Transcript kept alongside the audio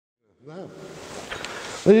Да.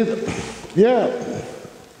 Значит,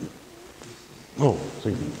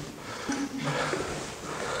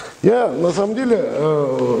 я на самом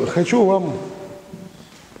деле хочу вам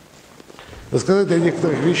рассказать о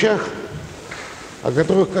некоторых вещах, о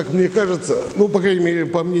которых, как мне кажется, ну, по крайней мере,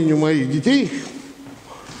 по мнению моих детей,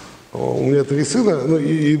 у меня 3 сына, ну,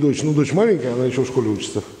 и дочь, ну, дочь маленькая, она еще в школе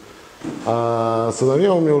учится, а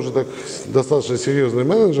сыновья у меня уже так достаточно серьезные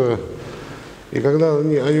менеджеры, и когда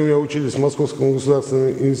они у меня учились в Московском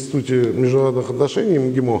государственном институте международных отношений,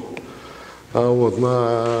 МГИМО, вот,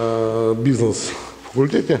 на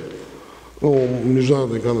бизнес-факультете, ну,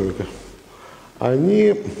 международная экономика,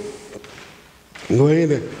 они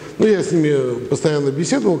говорили, ну, я с ними постоянно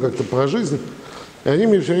беседовал как-то про жизнь, и они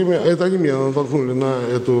мне все время, это они меня натолкнули на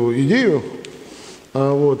эту идею,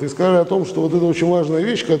 вот, и сказали о том, что вот это очень важная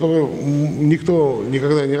вещь, которую никто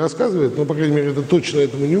никогда не рассказывает, но, по крайней мере, это точно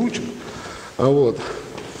этому не учат. Вот.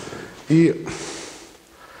 И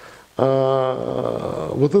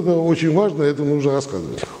вот это очень важно, это нужно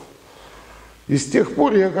рассказывать. И с тех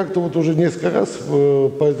пор я как-то вот уже несколько раз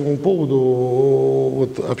по этому поводу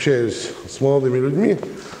вот общаюсь с молодыми людьми,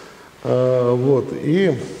 вот,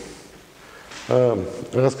 и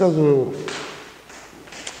рассказываю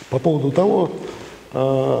по поводу того,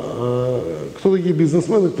 кто такие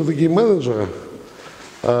бизнесмены, кто такие менеджеры,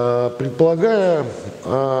 предполагая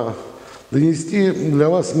донести для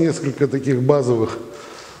вас несколько таких базовых,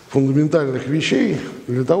 фундаментальных вещей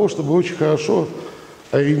для того, чтобы очень хорошо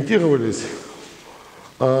ориентировались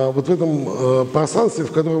вот в этом пространстве,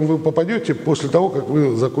 в котором вы попадете после того, как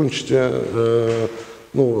вы закончите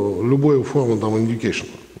ну, любую форму там education.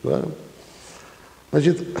 Да?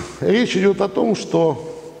 Значит, речь идет о том, что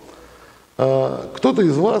кто-то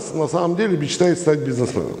из вас на самом деле мечтает стать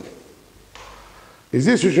бизнесменом. И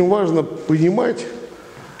здесь очень важно понимать,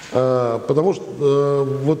 потому что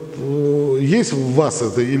вот есть в вас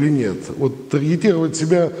это или нет. Вот таргетировать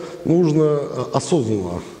себя нужно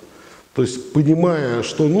осознанно, то есть понимая,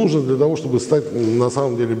 что нужно для того, чтобы стать на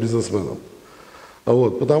самом деле бизнесменом.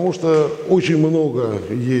 Вот, потому что очень много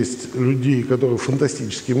есть людей, которые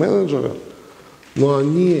фантастические менеджеры, но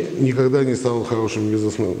они никогда не станут хорошими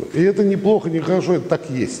бизнесменами. И это неплохо, не хорошо, это так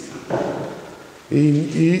есть.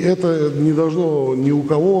 И это не должно ни у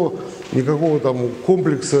кого никакого там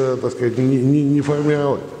комплекса, так сказать, не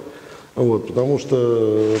формировать. Вот, потому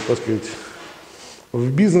что, так сказать,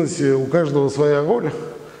 в бизнесе у каждого своя роль.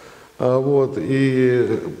 Вот,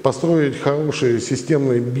 и построить хороший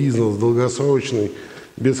системный бизнес, долгосрочный,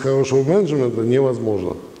 без хорошего менеджмента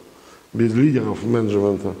невозможно. Без лидеров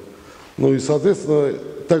менеджмента. Ну и, соответственно,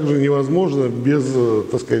 также невозможно без,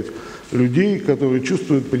 так сказать, людей, которые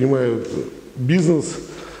чувствуют, понимают бизнес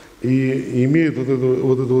и имеют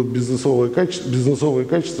вот это бизнесовые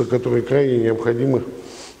качества, которые крайне необходимы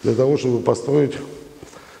для того, чтобы построить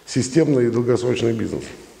системный и долгосрочный бизнес.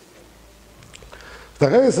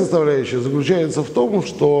 Вторая составляющая заключается в том,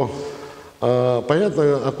 что,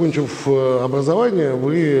 понятно, окончив образование,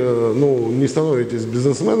 вы ну, не становитесь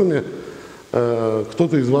бизнесменами.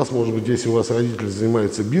 Кто-то из вас, может быть, если у вас родители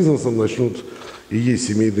занимаются бизнесом, начнут и есть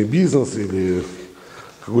семейный бизнес или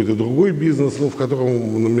какой-то другой бизнес, ну, в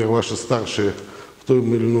котором, например, ваши старшие в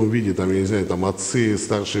том или ином виде, там, я не знаю, там отцы,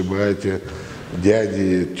 старшие братья,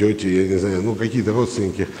 дяди, тети, я не знаю, ну, какие-то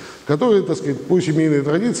родственники, которые, так сказать, по семейной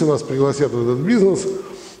традиции вас пригласят в этот бизнес,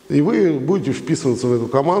 и вы будете вписываться в эту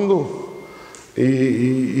команду,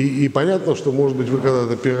 и понятно, что, может быть, вы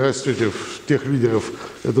когда-то перерастете в тех лидеров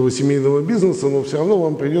этого семейного бизнеса, но все равно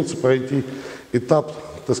вам придется пройти этап,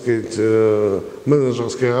 так сказать,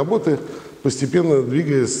 менеджерской работы, постепенно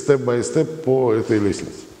двигаясь степ-бай-степ по этой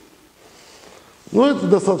лестнице. Но это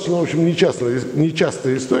достаточно, в общем,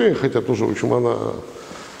 нечастая история, хотя тоже, в общем, она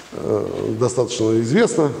достаточно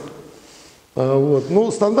известна. Вот. Но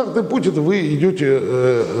стандартный путь – это вы идете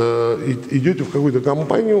в какую-то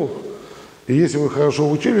компанию, и если вы хорошо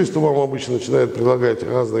учились, то вам обычно начинают предлагать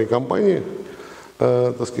разные компании,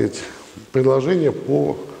 так сказать, предложения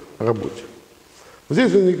по работе.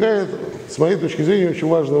 Здесь возникает, с моей точки зрения, очень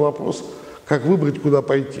важный вопрос, как выбрать, куда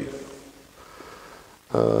пойти.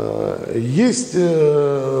 Есть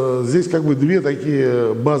здесь как бы 2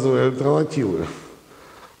 такие базовые альтернативы.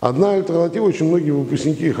 Одна альтернатива, очень многие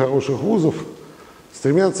выпускники хороших вузов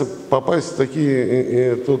стремятся попасть в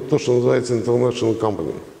такие, то, что называется international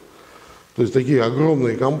company. То есть такие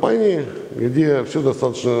огромные компании, где все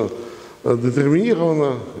достаточно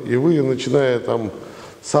детерминировано, и вы, начиная там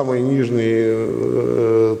самые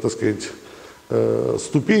нижние, так сказать,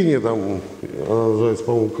 ступени, там, она называется,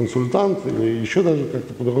 по-моему, консультант или еще даже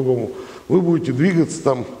как-то по-другому, вы будете двигаться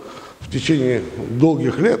там в течение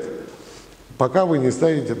долгих лет, пока вы не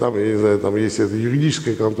станете, там, я не знаю, там, если это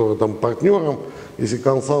юридическая контора, там, партнером, если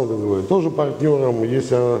консалтинговая, тоже партнером,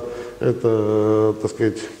 если это, так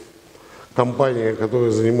сказать, компания,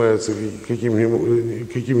 которая занимается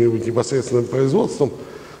каким-нибудь непосредственным производством,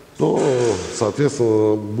 то,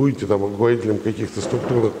 соответственно, будете там руководителем каких-то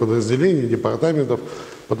структурных подразделений, департаментов,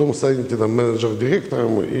 потом станете там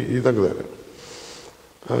менеджер-директором и так далее.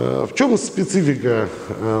 В чем специфика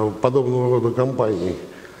подобного рода компаний?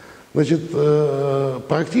 Значит,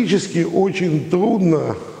 практически очень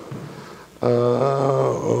трудно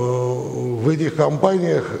в этих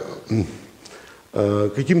компаниях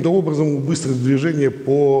каким-то образом убыстрить движение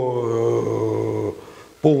по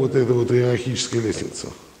вот этой вот иерархической лестнице.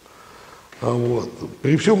 Вот.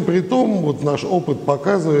 При всем при том, вот наш опыт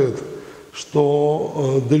показывает,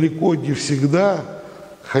 что далеко не всегда,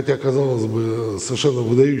 хотя, казалось бы, совершенно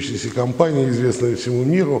выдающиеся компании, известные всему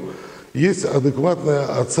миру, есть адекватная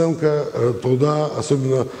оценка труда,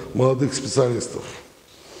 особенно молодых специалистов.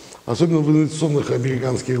 Особенно в инвестиционных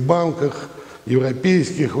американских банках,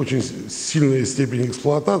 европейских, очень сильная степень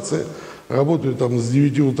эксплуатации. Работают там с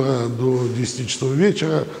 9 утра до 10 часов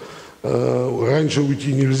вечера. Раньше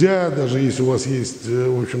уйти нельзя, даже если у вас есть,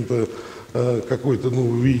 в общем-то, какой-то, ну,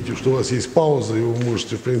 вы видите, что у вас есть пауза, и вы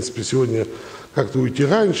можете, в принципе, сегодня как-то уйти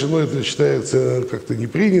раньше, но это считается как-то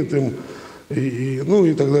непринятым, ну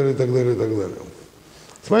и так далее, и так далее, и так далее.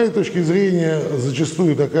 С моей точки зрения,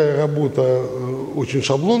 зачастую такая работа очень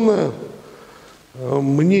шаблонная.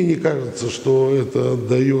 Мне не кажется, что это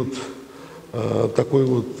дает такой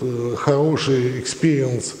вот хороший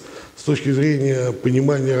экспириенс с точки зрения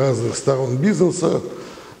понимания разных сторон бизнеса,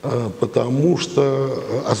 потому что,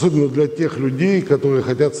 особенно для тех людей, которые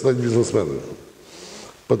хотят стать бизнесменами,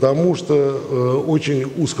 потому что очень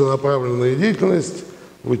узконаправленная деятельность,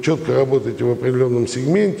 вы четко работаете в определенном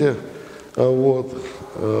сегменте, вот,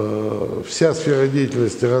 вся сфера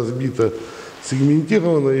деятельности разбита,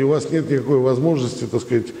 сегментирована, и у вас нет никакой возможности, так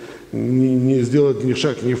сказать, не сделать ни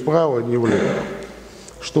шаг ни вправо, ни влево.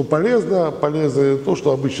 Что полезно? Полезно то,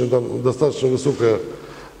 что обычно там достаточно высокая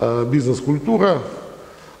бизнес-культура,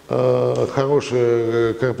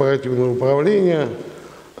 хорошее корпоративное управление,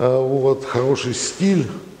 вот, хороший стиль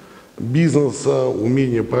бизнеса,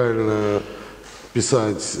 умение правильно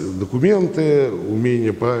писать документы,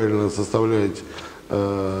 умение правильно составлять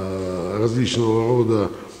различного рода,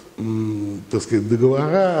 так сказать,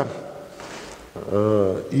 договора.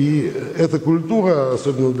 И эта культура,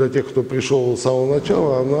 особенно для тех, кто пришел с самого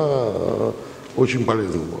начала, она очень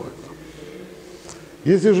полезна бывает.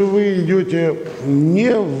 Если же вы идете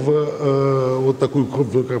не в вот такую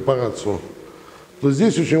крупную корпорацию, то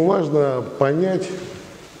здесь очень важно понять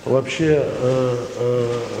вообще,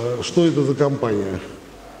 что это за компания.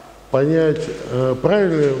 Понять,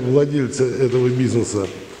 правильно владельцы этого бизнеса,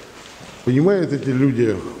 понимают эти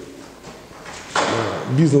люди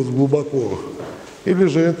бизнес глубоко, или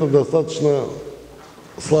же это достаточно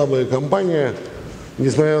слабая компания,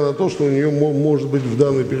 несмотря на то, что у нее может быть в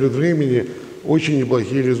данный период времени очень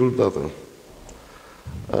неплохие результаты.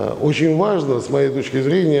 Очень важно, с моей точки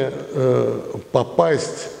зрения,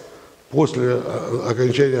 попасть после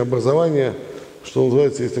окончания образования, что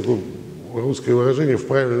называется, есть такое русское выражение, в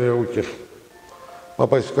правильные руки.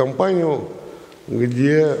 Попасть в компанию,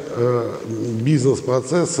 где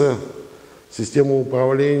бизнес-процессы, система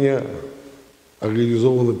управления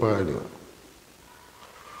организованы правильно.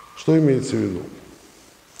 Что имеется в виду?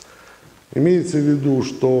 Имеется в виду,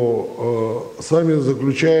 что с вами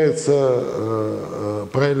заключается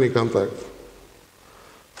правильный контакт,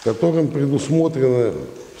 в котором предусмотрены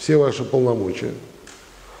все ваши полномочия,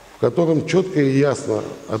 в котором четко и ясно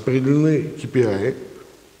определены KPI,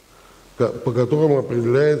 по которым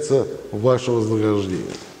определяется ваше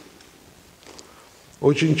вознаграждение.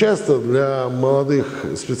 Очень часто для молодых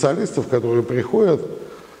специалистов, которые приходят,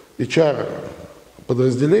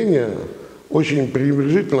 HR-подразделения очень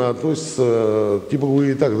пренебрежительно относятся, типа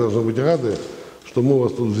вы и так должны быть рады, что мы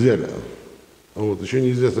вас тут взяли. Вот, еще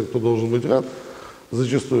неизвестно, кто должен быть рад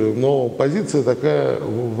зачастую, но позиция такая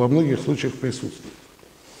во многих случаях присутствует.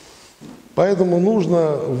 Поэтому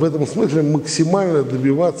нужно в этом смысле максимально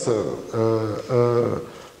добиваться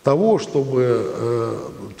того, чтобы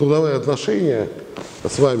трудовые отношения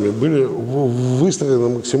с вами были выстроены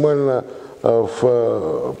максимально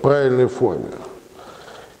в правильной форме.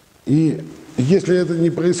 И если это не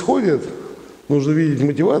происходит, нужно видеть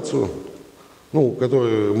мотивацию, ну,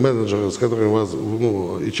 которые менеджеры, с которыми у вас,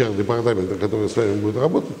 ну, HR-департаменты, которые с вами будут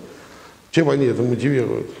работать, чем они это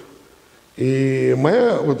мотивируют. И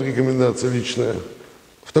моя вот рекомендация личная,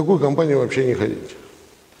 в такую компанию вообще не ходить.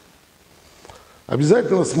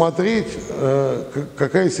 обязательно смотреть,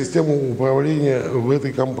 какая система управления в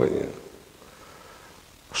этой компании.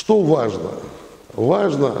 Что важно?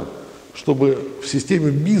 Важно, чтобы в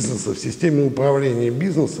системе бизнеса, в системе управления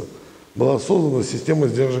бизнеса была создана система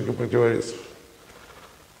сдержек и противовесов.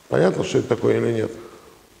 Понятно, что это такое или нет?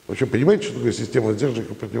 Вообще понимаете, что такое система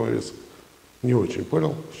сдержек и противовесов? Не очень,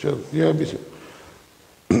 понял? Сейчас я объясню.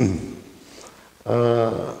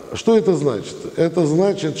 Что это значит? Это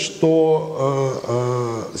значит,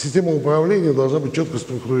 что система управления должна быть четко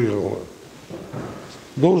структурирована.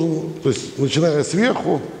 То есть, начиная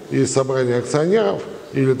сверху, есть собрание акционеров,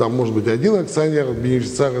 или там может быть один акционер,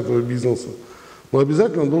 бенефициар этого бизнеса, но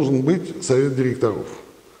обязательно должен быть совет директоров.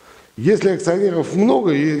 Если акционеров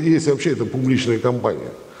много, и если вообще это публичная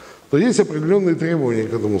компания, то есть определенные требования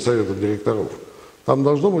к этому совету директоров. Там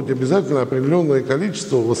должно быть обязательно определенное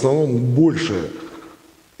количество, в основном большее.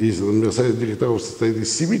 Если, например, совет директоров состоит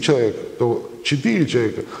из 7 человек, то 4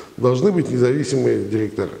 человека должны быть независимые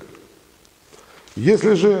директора.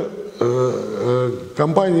 Если же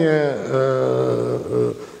компания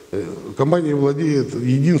владеет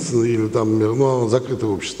единственной или там, ну,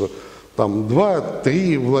 закрытое общество, там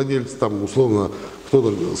 2-3 владельца, там условно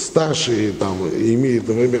кто-то старший там, имеет,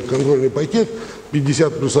 например, контрольный пакет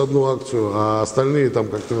 50 плюс 1 акцию, а остальные там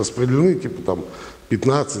как-то распределены, типа там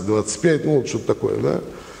 15-25, ну вот что-то такое, да,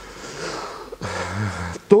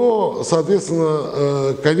 то,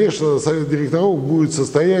 соответственно, конечно, совет директоров будет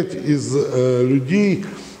состоять из людей,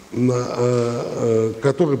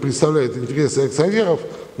 которые представляют интересы акционеров,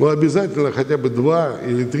 но обязательно хотя бы 2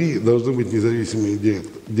 или 3 должны быть независимые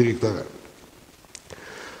директора.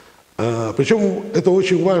 Причем это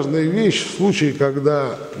очень важная вещь в случае,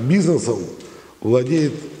 когда бизнесом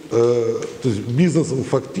владеет, то есть бизнесом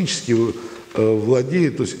фактически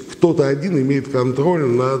владеет, то есть кто-то один имеет контроль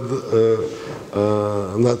над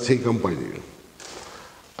всей компанией.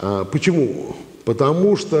 Почему?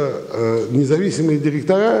 Потому что независимые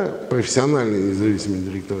директора, профессиональные независимые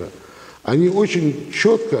директора, они очень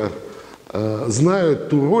четко знают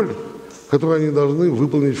ту роль, которую они должны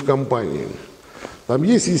выполнить в компании. Там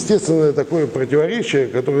есть естественное такое противоречие,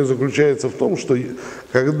 которое заключается в том, что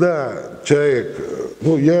когда человек,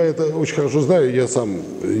 ну я это очень хорошо знаю, я сам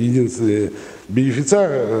единственный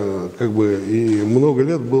бенефициар, как бы, и много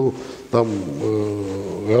лет был там,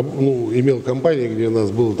 ну, имел компании, где у нас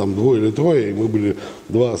было там 2 или 3, и мы были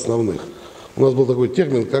 2 основных. У нас был такой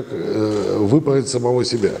термин, как выправить самого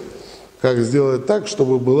себя. Как сделать так,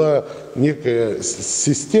 чтобы была некая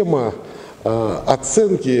система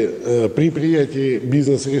оценки при принятии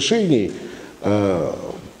бизнес-решений,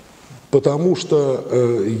 потому что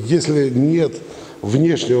если нет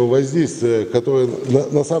внешнего воздействия, которое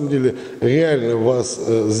на самом деле реально вас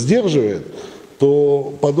сдерживает,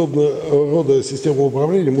 то подобного рода система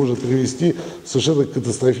управления может привести совершенно к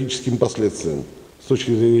катастрофическим последствиям с точки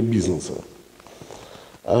зрения бизнеса.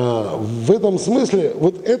 В этом смысле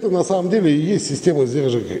вот это на самом деле и есть система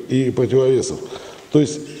сдержек и противовесов. То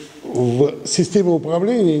есть в системе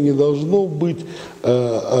управления не должно быть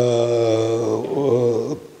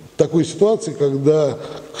такой ситуации, когда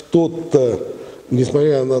кто-то,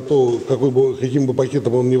 несмотря на то, каким бы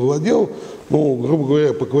пакетом он ни владел, ну, грубо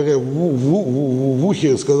говоря, поковыряв в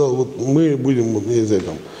ухе, сказал, вот мы будем, вот, не знаю,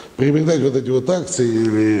 там, приобретать вот эти вот акции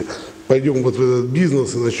или пойдем вот в этот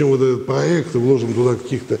бизнес и начнем вот этот проект и вложим туда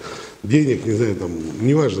каких-то денег, не знаю, там,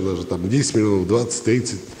 неважно даже, там, 10 миллионов, 20,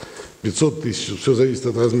 30, 500 тысяч, все зависит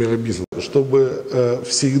от размера бизнеса. Чтобы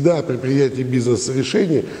всегда при принятии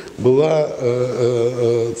бизнес-решений была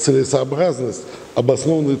целесообразность,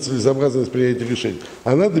 обоснованная целесообразность принятия решений.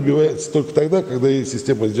 Она добивается только тогда, когда есть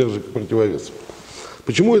система сдержек и противовесов.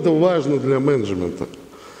 Почему это важно для менеджмента?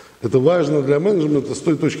 Это важно для менеджмента с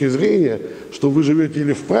той точки зрения, что вы живете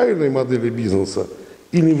или в правильной модели бизнеса,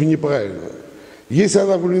 или в неправильной. Если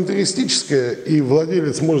она волюнтаристическая, и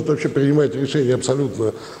владелец может вообще принимать решения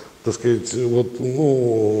абсолютно, так сказать, вот,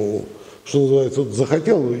 ну, что называется, вот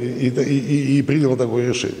захотел и принял такое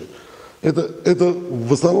решение. Это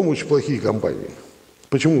в основном очень плохие компании.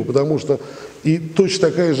 Почему? Потому что и точно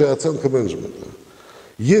такая же оценка менеджмента.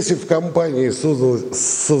 Если в компании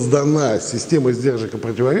создана система сдержек и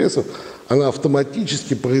противовесов, она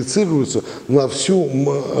автоматически проецируется на всю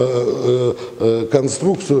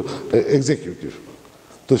конструкцию executive.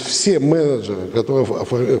 То есть все менеджеры, которые,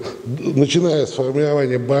 начиная с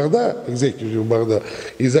формирования борда, executive борда,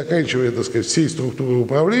 и заканчивая, так сказать, всей структурой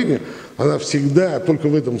управления, она всегда, только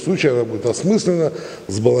в этом случае, она будет осмыслена,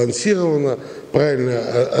 сбалансирована, правильно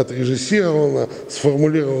отрежиссирована,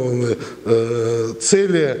 сформулированы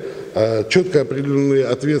цели, четко определенные,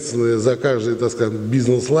 ответственные за каждый, так сказать,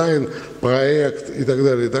 бизнес-лайн, проект и так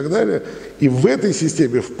далее, и так далее. И в этой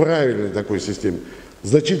системе, в правильной такой системе,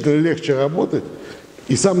 значительно легче работать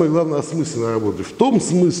и, самое главное, осмысленно работать. В том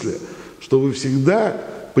смысле, что вы всегда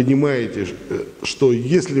понимаете, что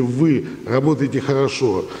если вы работаете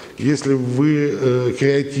хорошо, если вы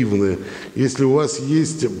креативны, если у вас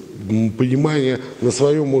есть понимание на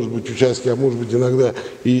своем, может быть, участке, а может быть иногда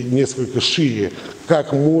и несколько шире,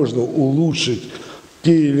 как можно улучшить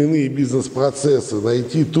те или иные бизнес-процессы,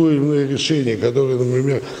 найти то или иное решение, которое,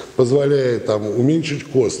 например, позволяет там, уменьшить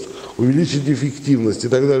кост, увеличить эффективность и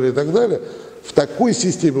так далее, в такой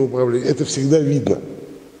системе управления это всегда видно.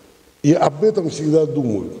 И об этом всегда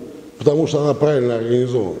думают, потому что она правильно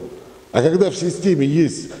организована. А когда в системе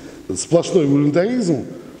есть сплошной волюнтаризм,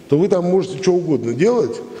 то вы там можете что угодно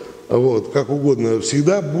делать, вот, как угодно,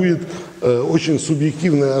 всегда будет очень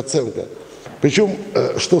субъективная оценка. Причем,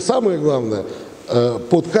 что самое главное,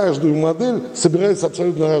 под каждую модель собирается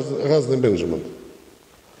абсолютно разный менеджмент.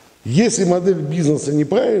 Если модель бизнеса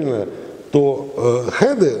неправильная, то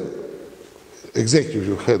хеды,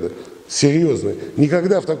 executive хеды, серьезные,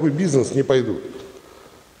 никогда в такой бизнес не пойдут.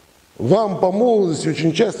 Вам по молодости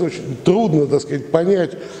очень часто очень трудно, так сказать,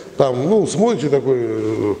 понять, там, ну, смотрите,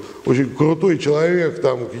 такой очень крутой человек,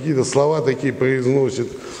 там, какие-то слова такие произносит,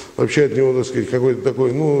 вообще от него, так сказать, какой-то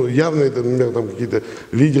такой, ну, явно это, например, там какие-то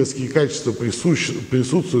лидерские качества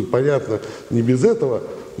присутствуют, понятно, не без этого,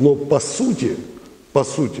 но по сути,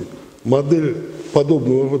 модель,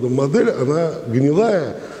 подобного рода модель, она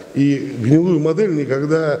гнилая. И гнилую модель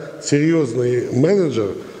никогда серьезный менеджер,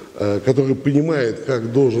 который понимает,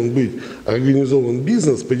 как должен быть организован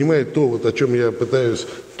бизнес, понимает то, вот, о чем я пытаюсь,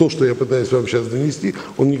 то, что я пытаюсь вам сейчас донести,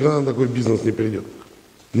 он никогда на такой бизнес не придет.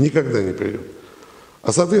 Никогда не придет.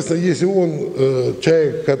 А, соответственно, если он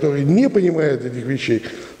человек, который не понимает этих вещей,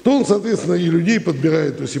 то он, соответственно, и людей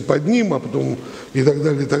подбирает, то есть и под ним, а потом и так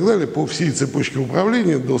далее, по всей цепочке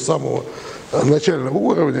управления до самого начального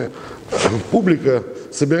уровня публика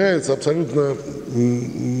собирается абсолютно,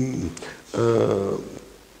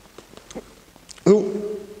 ну,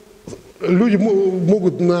 люди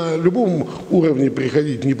могут на любом уровне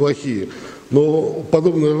приходить неплохие, но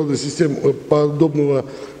подобного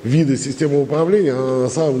вида системы управления, она на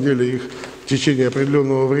самом деле их в течение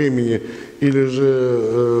определенного времени или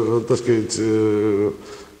же, так сказать,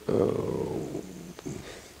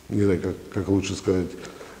 не знаю, как лучше сказать,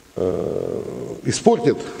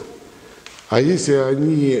 испортят. А если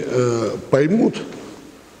они поймут,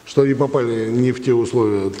 что они попали не в те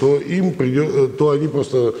условия, то им придет, то они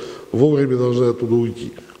просто вовремя должны оттуда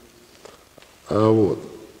уйти. Вот.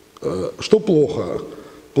 Что плохо?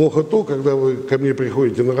 Плохо то, когда вы ко мне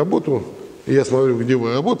приходите на работу, и я смотрю, где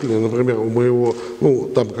вы работали, например, у моего,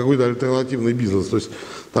 ну, там какой-то альтернативный бизнес, то есть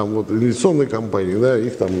там вот инвестиционные компании, да,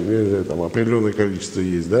 их там, я не знаю, там определенное количество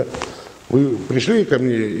есть, да. Вы пришли ко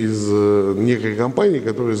мне из некой компании,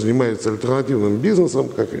 которая занимается альтернативным бизнесом,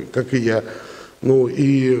 как и я. Ну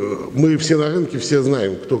и мы все на рынке, все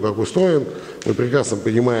знаем, кто как устроен. Мы прекрасно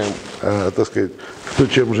понимаем, так сказать, кто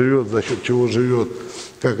чем живет, за счет чего живет,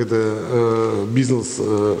 как эта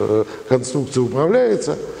бизнес-конструкция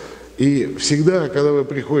управляется. И всегда, когда вы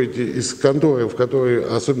приходите из конторы, в которой,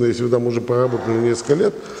 особенно если вы там уже поработали несколько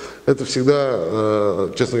лет, это всегда,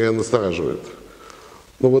 честно говоря, настораживает.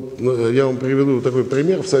 Ну вот я вам приведу такой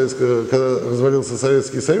пример. Когда развалился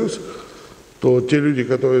Советский Союз, то те люди,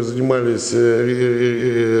 которые занимались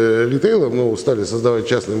ритейлом, ну, стали создавать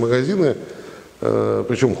частные магазины,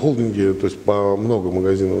 причем холдинги, то есть по много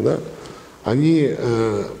магазинов, да, они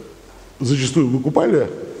зачастую выкупали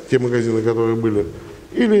те магазины, которые были,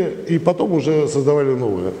 и потом уже создавали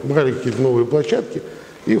новые, брали какие-то новые площадки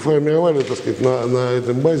и формировали, так сказать, на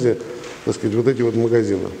этой базе, так сказать, вот эти вот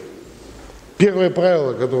магазины. Первое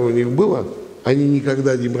правило, которое у них было, они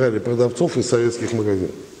никогда не брали продавцов из советских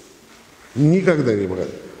магазинов. Никогда не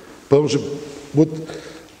брали. Потому что вот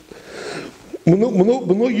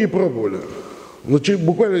многие пробовали, но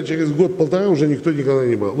буквально через год-полтора уже никто никогда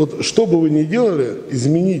не брал. Вот что бы вы ни делали,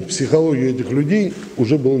 изменить психологию этих людей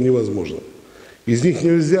уже было невозможно. Из них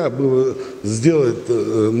нельзя было сделать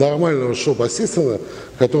нормального шоп-ассистента,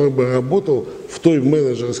 который бы работал в той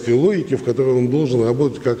менеджерской логике, в которой он должен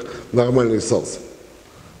работать как нормальный салс.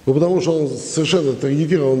 Ну, потому что он совершенно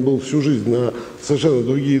таргетирован был всю жизнь на совершенно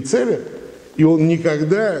другие цели, и он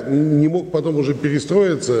никогда не мог потом уже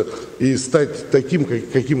перестроиться и стать таким,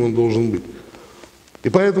 каким он должен быть. И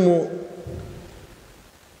поэтому,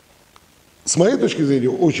 с моей точки зрения,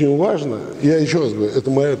 очень важно, я еще раз говорю, это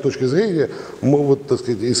моя точка зрения, вот, так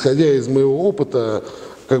сказать, исходя из моего опыта,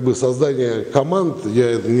 как бы создания команд, я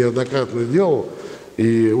это неоднократно делал,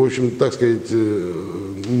 И, в общем, так сказать,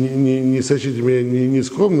 не сочтите меня не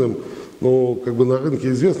скромным, но как бы на рынке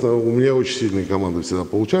известно, у меня очень сильные команды всегда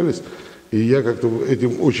получались. И я как-то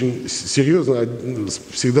этим очень серьезно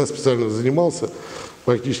всегда специально занимался,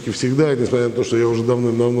 практически всегда, несмотря на то, что я уже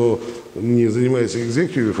давно не занимаюсь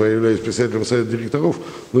экзекутивом, а являюсь председателем совета директоров,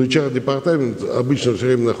 но HR-департамент обычно все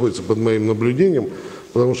время находится под моим наблюдением,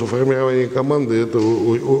 потому что формирование команды это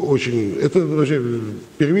вообще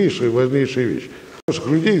первейшая, важнейшая вещь. Наших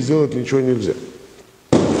людей сделать ничего нельзя.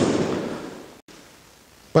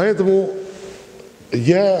 Поэтому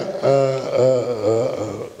я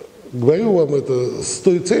говорю вам это с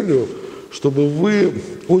той целью, чтобы вы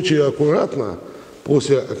очень аккуратно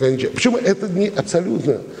после окончания... Причем это не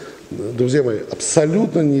абсолютно, друзья мои,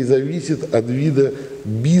 абсолютно не зависит от вида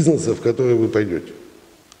бизнеса, в который вы пойдете.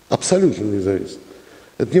 Абсолютно не зависит.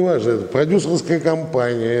 Это не важно, это продюсерская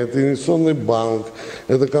компания, это инвестиционный банк,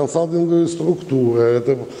 это консалтинговая структура,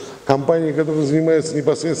 это компания, которая занимается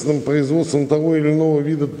непосредственным производством того или иного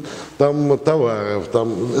вида товаров.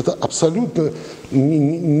 Это абсолютно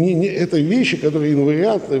это вещи, которые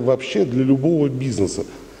инвариантны вообще для любого бизнеса.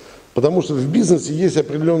 Потому что в бизнесе есть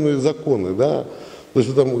определенные законы, да. То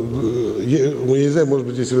есть там, я не знаю, может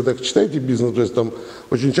быть, если вы так читаете бизнес, то есть там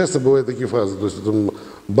очень часто бывают такие фразы, то есть там,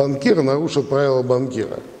 банкир нарушил правила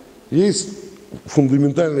банкира. Есть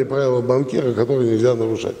фундаментальные правила банкира, которые нельзя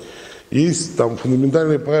нарушать. Есть там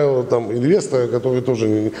фундаментальные правила там, инвестора, которые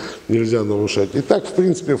тоже нельзя нарушать. И так, в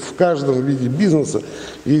принципе, в каждом виде бизнеса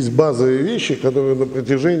есть базовые вещи, которые на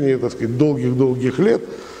протяжении, так сказать, долгих-долгих лет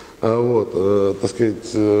так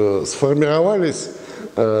сказать, сформировались,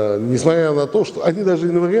 несмотря на то, что они даже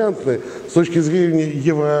инвариантны с точки зрения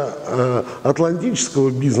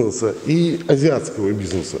евроатлантического бизнеса и азиатского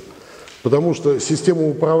бизнеса. Потому что система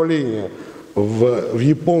управления в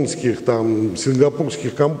японских, там,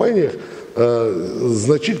 сингапурских компаниях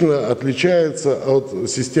значительно отличается от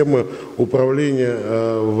системы управления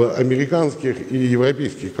в американских и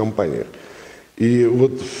европейских компаниях. И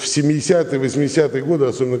вот в 70-е, 80-е годы,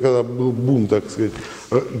 особенно когда был бум, так сказать,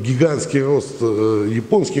 гигантский рост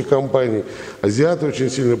японских компаний, азиаты очень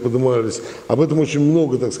сильно поднимались, об этом очень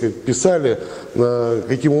много, так сказать, писали,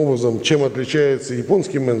 каким образом, чем отличается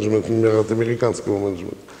японский менеджмент, например, от американского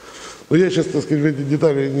менеджмента. Но я сейчас, так сказать, в эти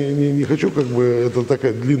детали не хочу, как бы, это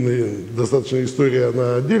такая длинная достаточно история,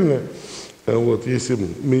 она отдельная. Вот, если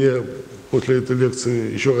меня после этой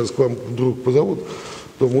лекции еще раз к вам вдруг позовут,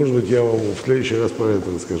 то, может быть, я вам в следующий раз про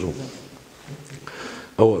это расскажу.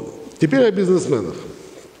 Вот. Теперь о бизнесменах.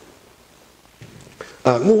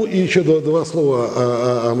 Ну и еще два слова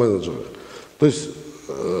о менеджерах. То есть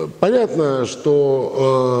понятно,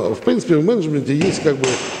 что в принципе в менеджменте есть как бы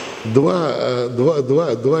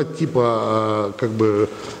два типа как бы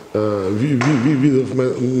видов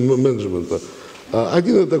менеджмента.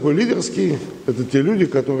 Один это такой лидерский, это те люди,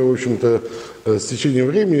 которые, в общем-то, с течением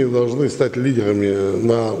времени должны стать лидерами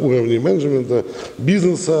на уровне менеджмента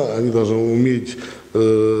бизнеса, они должны уметь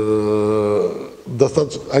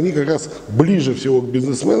достаточно, они как раз ближе всего к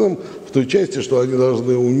бизнесменам в той части, что они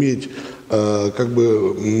должны уметь как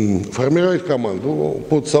бы формировать команду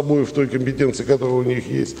под собой в той компетенции, которая у них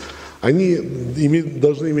есть. Они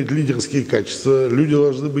должны иметь лидерские качества, люди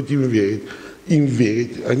должны быть им верить,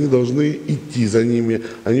 они должны идти за ними,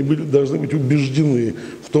 они должны быть убеждены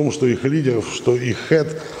в том, что их лидер, что их head,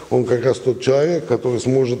 он как раз тот человек, который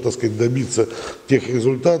сможет, так сказать, добиться тех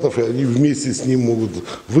результатов, и они вместе с ним могут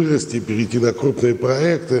вырасти, перейти на крупные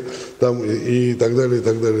проекты там, и так далее, и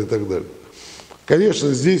так далее, и так далее.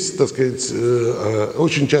 Конечно, здесь, так сказать,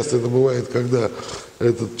 очень часто это бывает, когда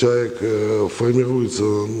этот человек формируется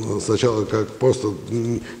сначала как просто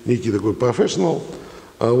некий такой профессионал.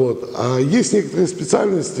 А есть некоторые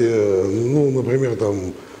специальности, ну, например,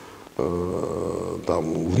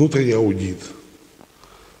 внутренний аудит.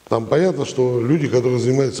 Там понятно, что люди, которые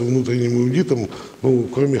занимаются внутренним аудитом, ну,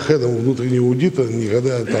 кроме хеда внутреннего аудита,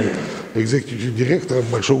 никогда там экзекутив-директором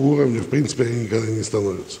большого уровня, в принципе, они никогда не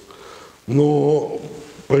становятся. Но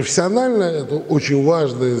профессионально это очень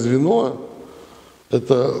важное звено,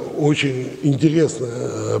 это очень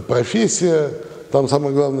интересная профессия, там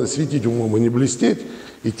самое главное светить умом, а не блестеть.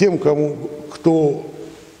 И тем, кто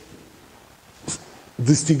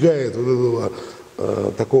достигает вот этого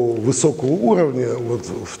такого высокого уровня вот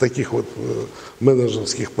в таких вот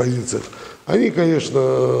менеджерских позициях, они,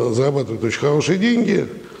 конечно, зарабатывают очень хорошие деньги,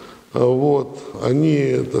 вот,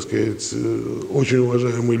 они, так сказать, очень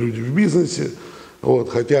уважаемые люди в бизнесе, Вот,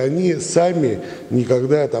 хотя они сами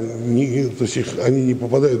никогда там, то есть они не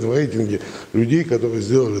попадают в рейтинги людей, которые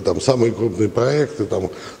сделали там самые крупные проекты,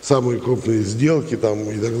 там, самые крупные сделки там,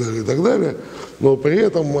 и так далее, и так далее. Но при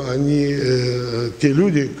этом они те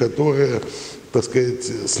люди, которые, так сказать,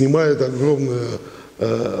 снимают огромное,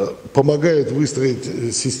 помогают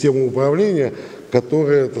выстроить систему управления,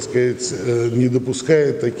 которая, так сказать, не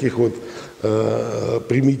допускает таких вот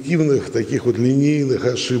примитивных, таких вот линейных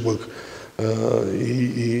ошибок,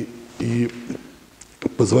 и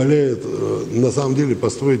позволяет на самом деле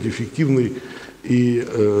построить эффективный и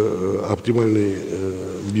оптимальный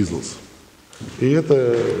бизнес. И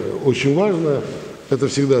это очень важно, это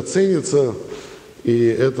всегда ценится, и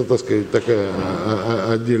это, так сказать, такая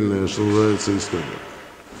отдельная, что называется, история.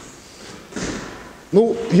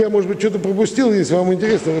 Ну, я, может быть, что-то пропустил, если вам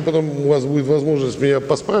интересно, вы потом, у вас будет возможность меня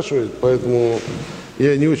поспрашивать, поэтому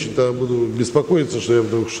я не очень-то буду беспокоиться, что я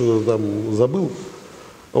вдруг что-то там забыл.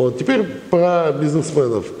 Вот. Теперь про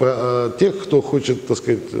бизнесменов, про тех, кто хочет, так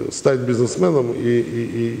сказать, стать бизнесменом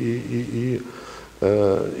и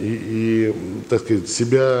так сказать,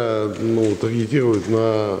 себя, ну, таргетировать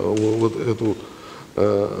на вот эту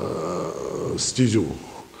стезю.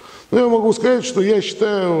 Но я могу сказать, что я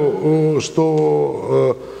считаю,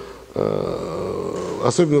 что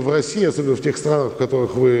особенно в России, особенно в тех странах, в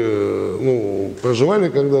которых вы, ну, проживали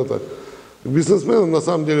когда-то, к бизнесменам на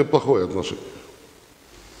самом деле плохое отношение.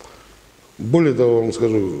 Более того, вам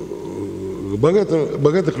скажу,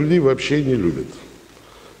 богатых людей вообще не любят.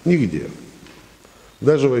 Нигде.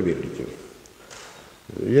 Даже в Америке.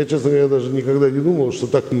 Я, честно говоря, даже никогда не думал, что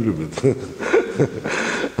так не любят.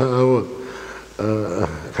 Вот.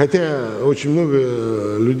 Хотя очень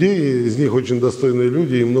много людей, из них очень достойные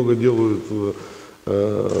люди, и много делают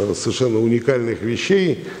совершенно уникальных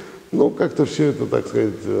вещей, но как-то все это, так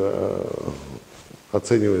сказать,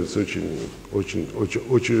 оценивается очень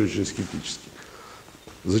скептически,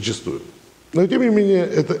 зачастую. Но тем не менее,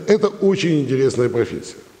 это очень интересная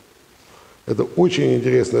профессия. Это очень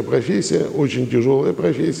интересная профессия, очень тяжелая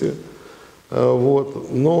профессия.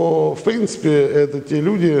 Вот. Но, в принципе, это те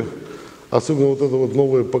люди, особенно вот это вот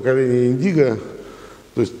новое поколение индиго,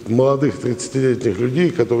 то есть молодых 30-летних людей,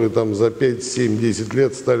 которые там за 5, 7, 10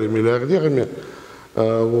 лет стали миллиардерами,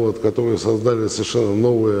 вот, которые создали совершенно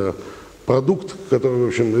новый продукт, который, в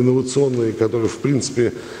общем, инновационный, который, в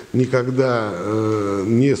принципе, никогда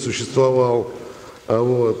не существовал.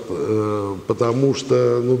 Вот, потому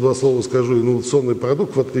что, ну, два слова скажу, инновационный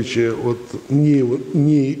продукт, в отличие от не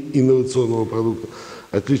инновационного продукта,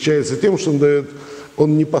 отличается тем, что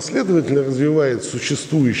он не последовательно развивает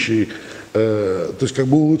существующие, то есть как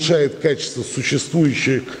бы улучшает качество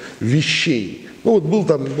существующих вещей. Ну вот был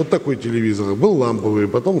там вот такой телевизор, был ламповый,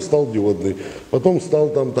 потом стал диодный, потом стал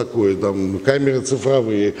там такой, там камеры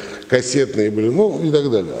цифровые, кассетные были, ну и так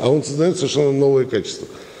далее. А он создает совершенно новое качество.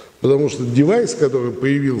 Потому что девайс, который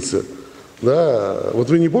появился, да, вот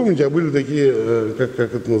вы не помните, а были такие, как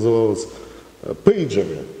это называлось,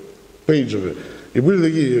 пейджеры. И были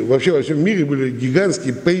такие, вообще во всем мире были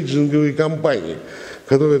гигантские пейджинговые компании,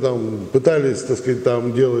 которые там пытались, так сказать,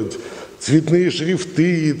 там делать цветные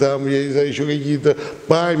шрифты, там, я не знаю, еще какие-то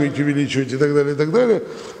память увеличивать и так далее, и так далее.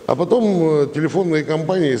 А потом телефонные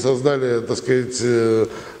компании создали, так сказать,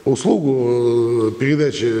 услугу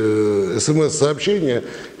передачи СМС-сообщения,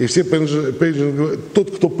 и все пейджинговые,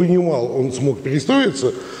 тот, кто понимал, он смог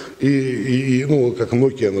перестроиться, и ну, как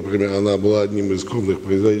Nokia, например, она была одним из крупных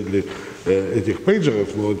производителей этих пейджеров,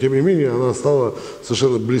 но тем не менее она стала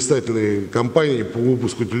совершенно блистательной компанией по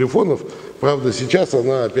выпуску телефонов. Правда, сейчас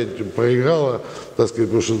она опять проиграла, так сказать,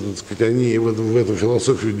 потому что, так сказать, они в эту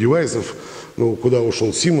философию девайсов, ну, куда ушел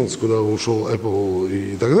Siemens, куда ушел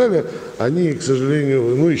Apple и так далее, они, к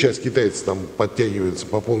сожалению, ну и сейчас китайцы там подтягиваются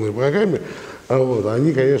по полной программе, а вот,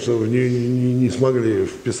 они, конечно, в нее не смогли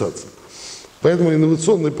вписаться. Поэтому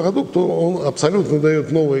инновационный продукт, он абсолютно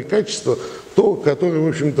дает новое качество, то, которое, в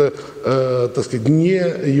общем-то, так сказать, не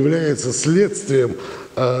является следствием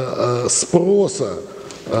спроса,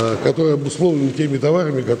 который обусловлен теми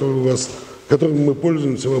товарами, которыми мы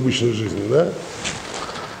пользуемся в обычной жизни, да?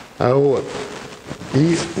 Вот.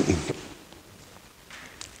 И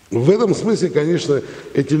в этом смысле, конечно,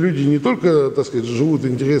 эти люди не только, так сказать, живут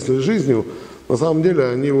интересной жизнью, на самом деле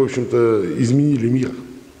они, в общем-то, изменили мир.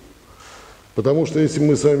 Потому что если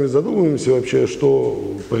мы с вами задумаемся вообще,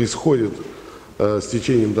 что происходит с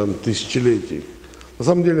течением там, тысячелетий, на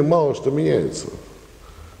самом деле мало что меняется.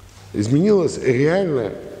 Изменилась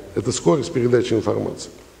реально это скорость передачи информации.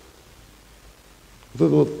 Вот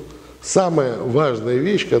это вот самая важная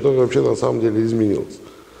вещь, которая вообще на самом деле изменилась.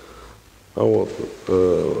 Вот.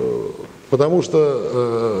 Потому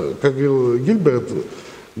что, как говорил Гильберт,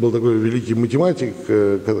 был такой великий математик,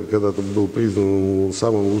 когда-то был признан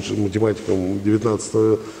самым лучшим математиком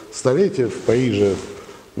 19 столетия в Париже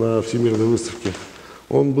на Всемирной выставке.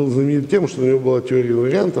 Он был знаменит тем, что у него была теория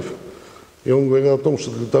вариантов, и он говорил о том,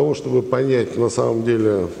 что для того, чтобы понять на самом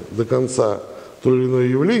деле до конца то или иное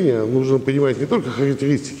явление, нужно понимать не только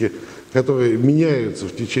характеристики, которые меняются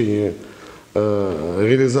в течение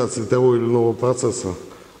реализации того или иного процесса,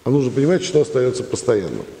 а нужно понимать, что остается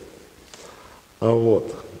постоянным.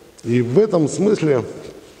 Вот. И в этом смысле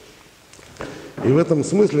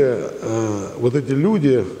вот эти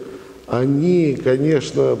люди, они,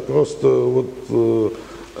 конечно, просто вот,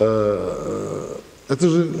 это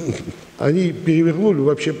же, они перевернули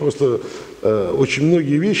вообще просто очень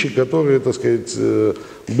многие вещи, которые, так сказать,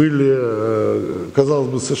 были, казалось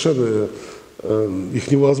бы, совершенно,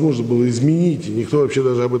 их невозможно было изменить, и никто вообще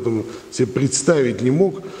даже об этом себе представить не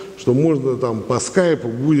мог, что можно там по скайпу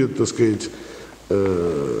будет, так сказать,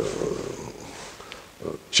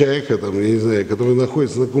 человека, там, я не знаю, который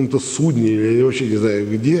находится на каком-то судне, или я вообще не знаю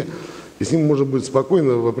где, и с ним можно быть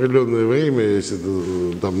спокойно в определенное время, если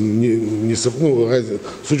там,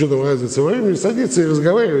 с учетом разницы времени, садиться и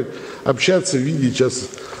разговаривать, общаться, видеть. Сейчас,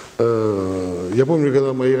 я помню,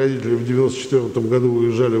 когда мои родители в 94 году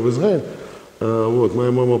уезжали в Израиль, вот,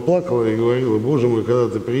 моя мама плакала и говорила: боже мой, когда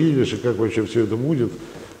ты приедешь и как вообще все это будет.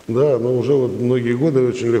 Да, но уже вот многие годы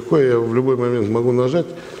очень легко, я в любой момент могу нажать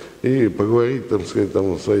и поговорить, там, сказать,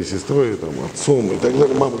 там, со своей сестрой, там, отцом и так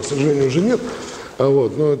далее. Мамы, к сожалению, уже нет.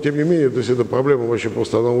 Вот, но тем не менее, то есть эта проблема вообще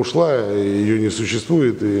просто, она ушла, ее не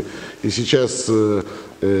существует. И сейчас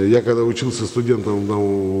я когда учился студентом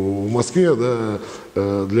там, в Москве, да,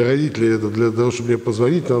 для родителей это для того, чтобы мне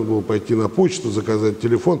позвонить, надо было пойти на почту, заказать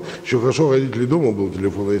телефон. Еще хорошо, у родителей дома был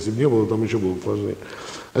телефон, а если бы не было, там еще было сложнее.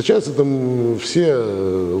 А сейчас там все,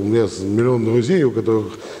 у меня миллион друзей, у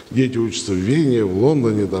которых дети учатся в Вене, в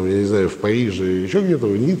Лондоне, там, я не знаю, в Париже, еще где-то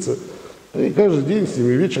в Ницце. И каждый день с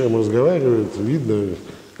ними вечером разговаривают, видно,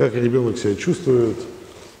 как ребенок себя чувствует,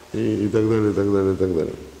 и так далее, и так далее, и так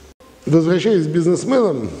далее. Возвращаясь к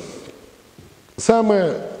бизнесменам,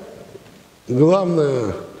 самое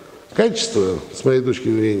главное качество, с моей точки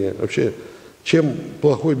зрения, вообще, чем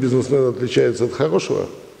плохой бизнесмен отличается от хорошего,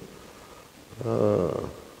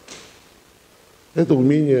 это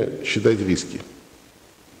умение считать риски.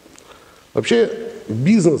 Вообще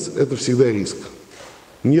бизнес – это всегда риск.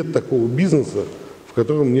 Нет такого бизнеса, в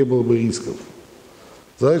котором не было бы рисков.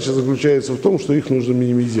 Задача заключается в том, что их нужно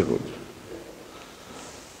минимизировать.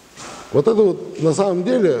 Вот это вот на самом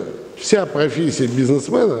деле вся профессия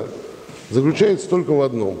бизнесмена заключается только в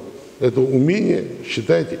одном. Это умение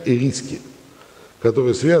считать риски,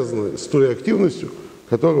 которые связаны с той активностью,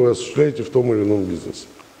 которую вы осуществляете в том или ином бизнесе.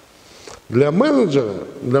 Для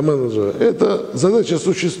менеджера эта задача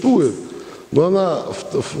существует, но она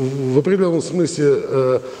в определенном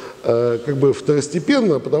смысле как бы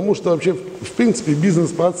второстепенна, потому что вообще, в принципе,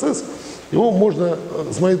 бизнес-процесс, его можно,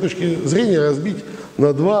 с моей точки зрения, разбить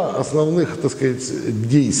на два основных, так сказать,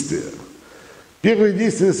 действия. Первое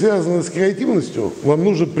действие связано с креативностью. Вам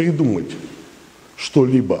нужно придумать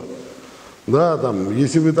что-либо. Да, там,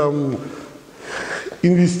 если вы там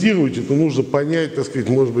инвестируете, то нужно понять, так сказать,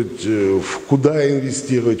 может быть, куда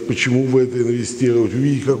инвестировать, почему в это инвестировать,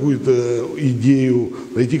 увидеть какую-то идею,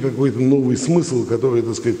 найти какой-то новый смысл, который,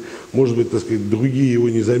 так сказать, может быть, так сказать, другие его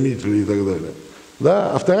не заметили и так далее.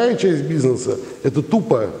 Да? А вторая часть бизнеса – это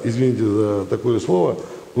тупо, извините за такое слово,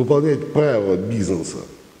 выполнять правила бизнеса.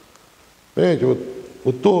 Понимаете,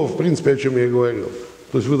 вот то, в принципе, о чем я говорил.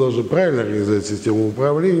 То есть вы должны правильно организовать систему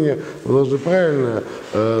управления, вы должны правильно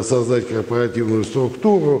создать корпоративную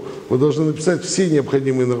структуру, вы должны написать все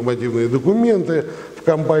необходимые нормативные документы в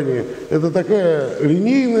компании. Это такая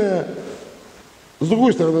линейная, с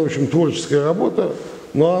другой стороны, в общем, творческая работа,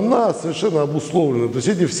 но она совершенно обусловлена. То есть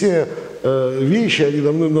эти все вещи, они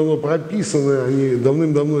давным-давно прописаны, они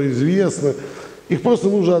давным-давно известны. Их просто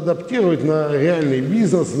нужно адаптировать на реальный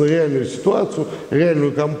бизнес, на реальную ситуацию,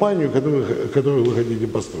 реальную компанию, которую вы хотите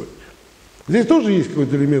построить. Здесь тоже есть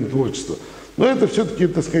какой-то элемент творчества, но это все-таки,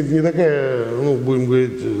 так сказать, не такая, ну, будем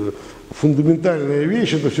говорить, фундаментальная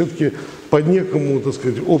вещь, это все-таки по некому, так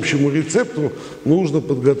сказать, общему рецепту нужно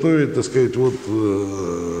подготовить, так сказать, вот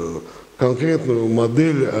конкретную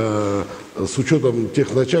модель с учетом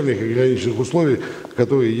тех начальных и граничных условий,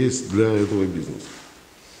 которые есть для этого бизнеса.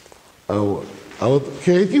 А вот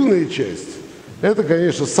креативная часть – это,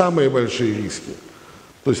 конечно, самые большие риски.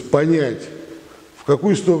 То есть понять, в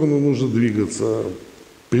какую сторону нужно двигаться,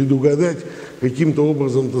 предугадать каким-то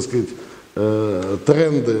образом, так сказать,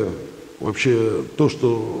 тренды вообще то,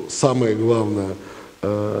 что самое главное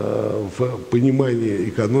в понимании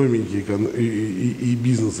экономики и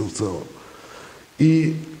бизнеса в целом.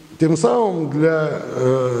 И тем самым для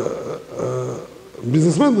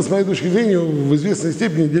бизнесмена, с моей точки зрения, в известной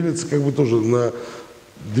степени делятся как бы тоже на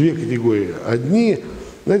две категории. Одни,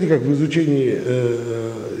 знаете, как в изучении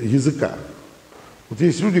языка. Вот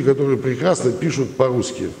есть люди, которые прекрасно пишут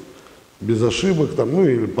по-русски, без ошибок, там, ну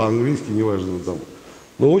или по-английски, неважно, там,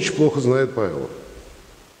 но очень плохо знают правила.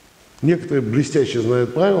 Некоторые блестяще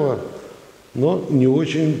знают правила, но не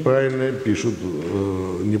очень правильно пишут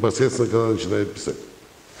непосредственно, когда начинают писать.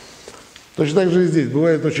 Точно так же и здесь.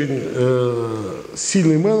 Бывает очень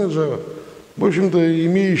сильный менеджер, в общем-то,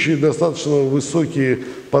 имеющий достаточно высокие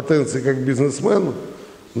потенции как бизнесмен,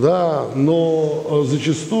 да, но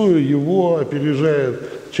зачастую его опережает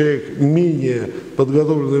человек менее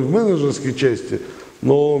подготовленный в менеджерской части,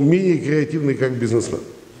 но менее креативный как бизнесмен,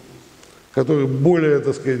 который более,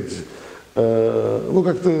 так сказать, ну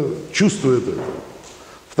как-то чувствует это.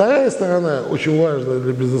 Вторая сторона, очень важная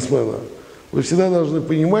для бизнесмена, вы всегда должны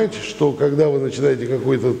понимать, что когда вы начинаете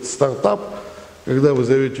какой-то стартап, когда вы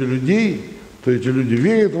зовете людей, то эти люди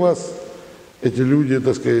верят в вас, эти люди,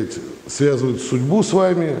 так сказать, связывают судьбу с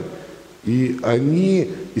вами, и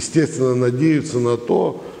они, естественно, надеются на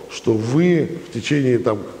то, что вы в течение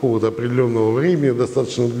там какого-то определенного времени,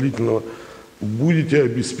 достаточно длительного, будете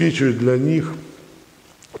обеспечивать для них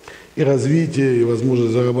и развитие, и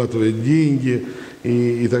возможность зарабатывать деньги,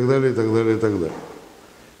 и так далее, и так далее, и так далее.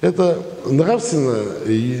 Это нравственно,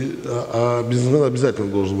 а бизнесмен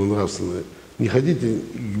обязательно должен быть нравственный. Не ходите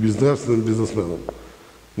к безнравственным бизнесменам.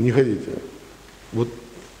 Не ходите. Вот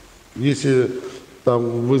если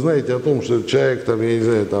там, вы знаете о том, что человек, там, я не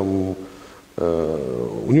знаю, там,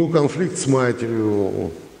 у него конфликт с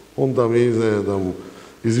матерью, он там, я не знаю, там,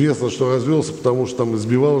 известно, что развелся, потому что там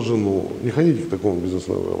избивал жену, не ходите к такому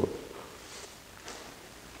бизнесмену работать.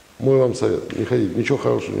 Мой вам совет, не ходите, ничего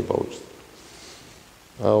хорошего не получится.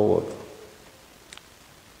 Вот.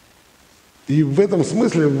 И в этом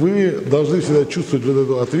смысле вы должны всегда чувствовать вот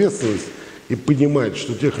эту ответственность и понимать,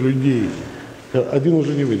 что тех людей, один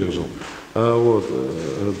уже не выдержал, вот,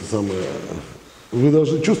 это самое, вы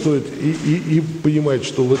должны чувствовать и понимать,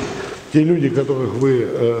 что вот те люди, которых вы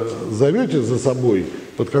зовете за собой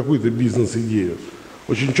под какую-то бизнес-идею,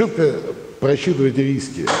 очень четко просчитывайте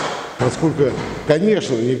риски, поскольку,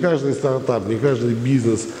 конечно, не каждый стартап, не каждый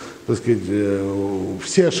бизнес, так сказать,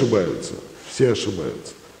 все ошибаются, все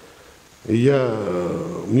ошибаются. И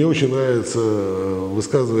мне очень нравится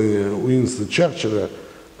высказывание Уинстона Черчилля,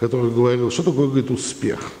 который говорил, что такое, говорит,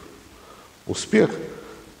 успех. Успех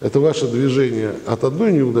 – это ваше движение от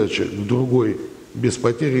одной неудачи к другой без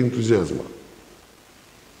потери энтузиазма.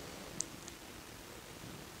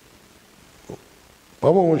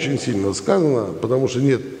 По-моему, очень сильно сказано, потому что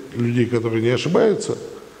нет людей, которые не ошибаются.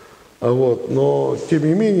 Вот, но, тем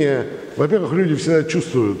не менее, во-первых, люди всегда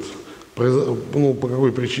чувствуют, ну, по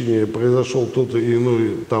какой причине произошел тот или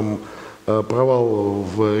иной там провал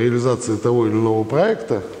в реализации того или иного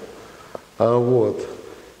проекта. Вот.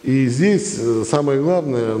 И здесь самое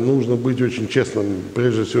главное, нужно быть очень честным,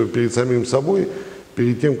 прежде всего, перед самим собой,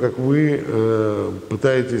 перед тем, как вы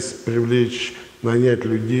пытаетесь привлечь, нанять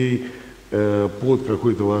людей под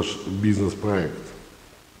какой-то ваш бизнес-проект.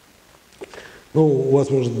 Ну, у вас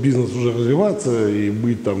может бизнес уже развиваться и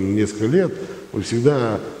быть там несколько лет. Вы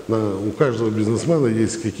всегда, у каждого бизнесмена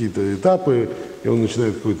есть какие-то этапы, и он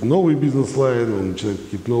начинает какой-то новый бизнес-лайн, он начинает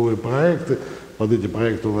какие-то новые проекты. Под эти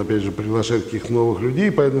проекты он, опять же, приглашает каких-то новых людей,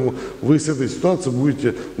 поэтому вы с этой ситуацией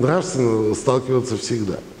будете нравственно сталкиваться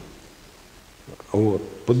всегда. Вот.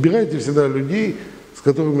 Подбирайте всегда людей, с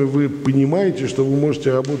которыми вы понимаете, что вы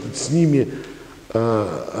можете работать с ними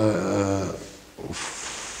в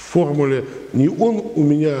формуле не он у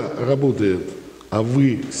меня работает, а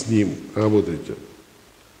вы с ним работаете.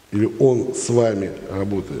 Или он с вами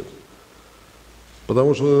работает.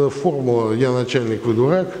 Потому что эта формула «я начальник, вы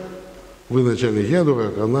дурак», «вы начальник, я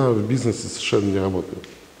дурак», она в бизнесе совершенно не работает.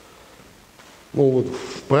 Ну вот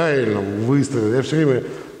в правильном выстроенном, я все время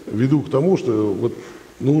веду к тому, что вот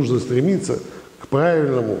нужно стремиться к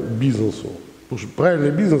правильному бизнесу. Потому что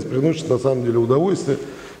правильный бизнес приносит на самом деле удовольствие,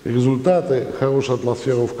 результаты, хорошую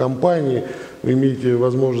атмосферу в компании, вы имеете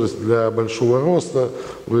возможность для большого роста,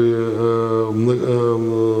 вы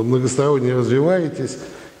многосторонне развиваетесь,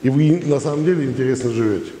 и вы на самом деле интересно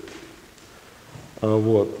живете.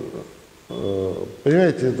 Вот.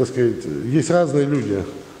 Понимаете, так сказать, есть разные люди.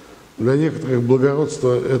 Для некоторых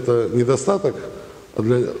благородство – это недостаток, а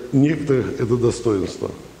для некоторых – это достоинство.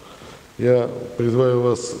 Я призываю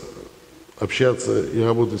вас общаться и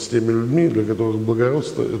работать с теми людьми, для которых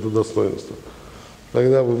благородство – это достоинство.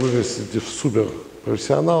 Тогда вы вырастете в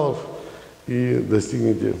суперпрофессионалов и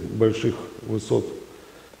достигнете больших высот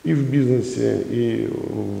и в бизнесе, и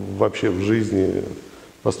вообще в жизни.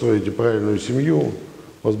 Построите правильную семью,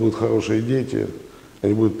 у вас будут хорошие дети,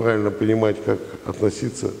 они будут правильно понимать, как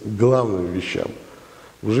относиться к главным вещам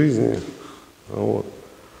в жизни. Вот.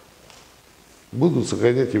 Будут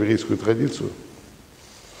сохранять еврейскую традицию.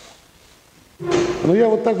 Ну, я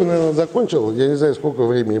вот так бы, наверное, закончил. Я не знаю, сколько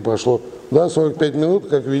времени прошло. Да, 45 минут,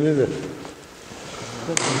 как велели.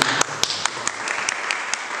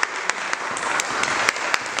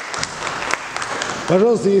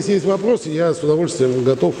 Пожалуйста, если есть вопросы, я с удовольствием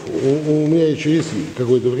готов. У меня еще есть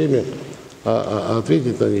какое-то время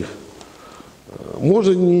ответить на них.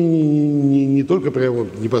 Можно не только прямо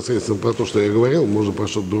непосредственно про то, что я говорил, можно про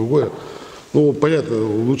что-то другое. Ну, понятно,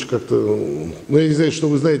 лучше как-то... Ну, я не знаю, что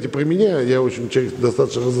вы знаете про меня, я очень человек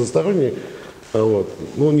достаточно разносторонний. Вот.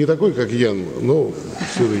 Ну, не такой, как Ян, но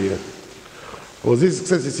все-таки я. Вот здесь,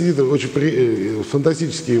 кстати, сидит очень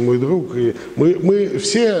фантастический мой друг. И мы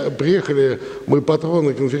все приехали, мы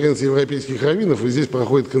патроны конференции европейских раввинов, и здесь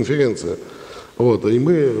проходит конференция. Вот, и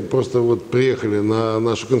мы просто вот приехали на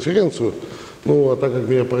нашу конференцию. Ну, а так как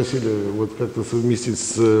меня просили вот как-то совместить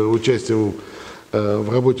с участием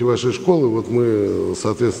в работе вашей школы, вот мы,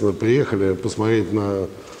 соответственно, приехали посмотреть на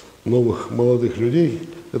новых молодых людей.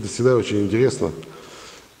 Это всегда очень интересно.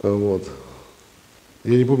 Вот.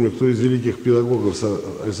 Я не помню, кто из великих педагогов,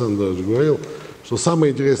 Александр Давидович, говорил, что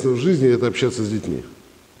самое интересное в жизни – это общаться с детьми.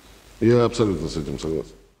 Я абсолютно с этим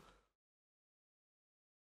согласен.